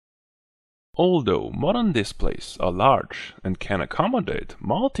Although modern displays are large and can accommodate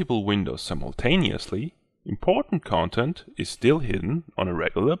multiple windows simultaneously, important content is still hidden on a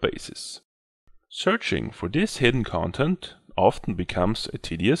regular basis. Searching for this hidden content often becomes a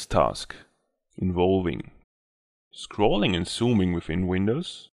tedious task, involving scrolling and zooming within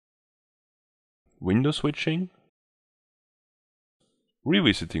windows, window switching,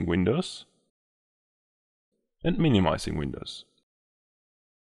 revisiting windows, and minimizing windows.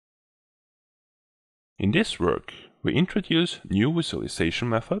 In this work, we introduce new visualization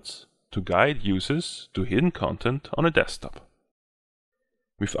methods to guide users to hidden content on a desktop.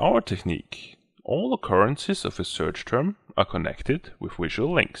 With our technique, all occurrences of a search term are connected with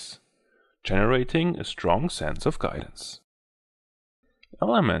visual links, generating a strong sense of guidance.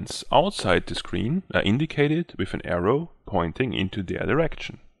 Elements outside the screen are indicated with an arrow pointing into their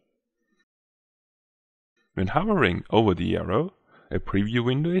direction. When hovering over the arrow, a preview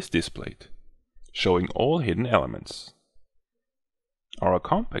window is displayed, showing all hidden elements. Our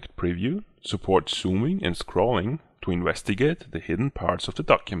compact preview supports zooming and scrolling to investigate the hidden parts of the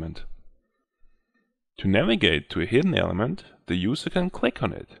document. To navigate to a hidden element, the user can click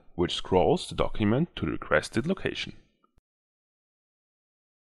on it, which scrolls the document to the requested location.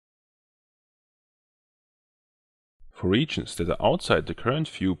 For regions that are outside the current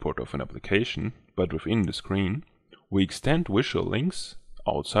viewport of an application, but within the screen, we extend visual links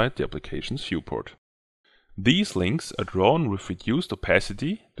outside the application's viewport. These links are drawn with reduced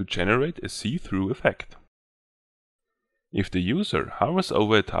opacity to generate a see-through effect. If the user hovers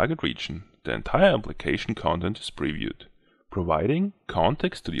over a target region, the entire application content is previewed, providing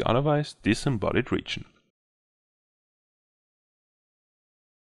context to the otherwise disembodied region.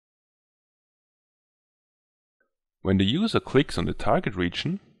 When the user clicks on the target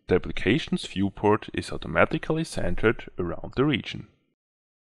region, the application's viewport is automatically centered around the region.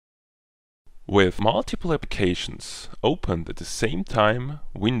 With multiple applications opened at the same time,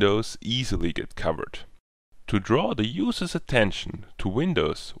 windows easily get covered. To draw the user's attention to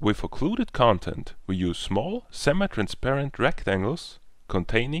windows with occluded content, we use small, semi-transparent rectangles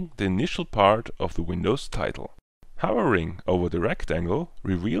containing the initial part of the window's title. Hovering over the rectangle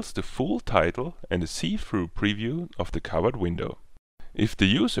reveals the full title and a see-through preview of the covered window. If the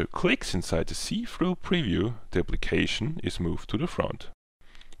user clicks inside the see-through preview, the application is moved to the front.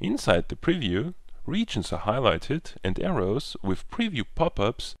 Inside the preview, regions are highlighted and arrows with preview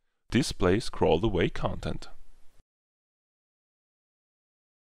pop-ups display scrolled-away content.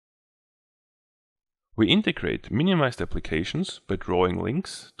 We integrate minimized applications by drawing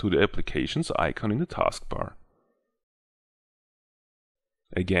links to the application's icon in the taskbar.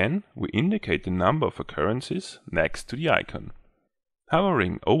 Again, we indicate the number of occurrences next to the icon.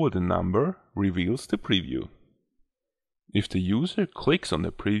 Hovering over the number reveals the preview. If the user clicks on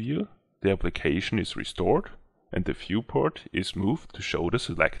the preview, the application is restored and the viewport is moved to show the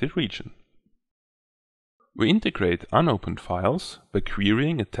selected region. We integrate unopened files by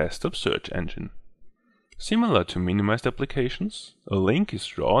querying a desktop search engine. Similar to minimized applications, a link is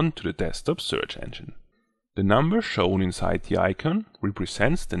drawn to the desktop search engine. The number shown inside the icon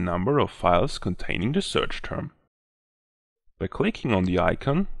represents the number of files containing the search term. By clicking on the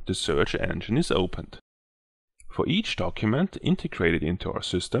icon, the search engine is opened. For each document integrated into our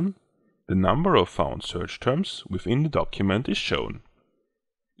system, the number of found search terms within the document is shown.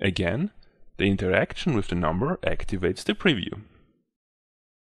 Again, the interaction with the number activates the preview.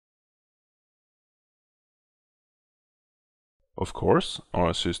 Of course,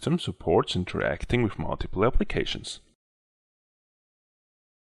 our system supports interacting with multiple applications.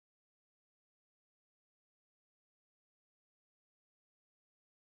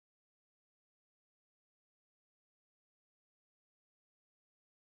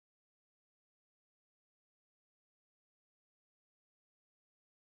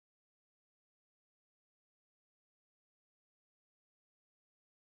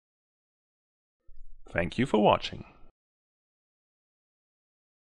 Thank you for watching.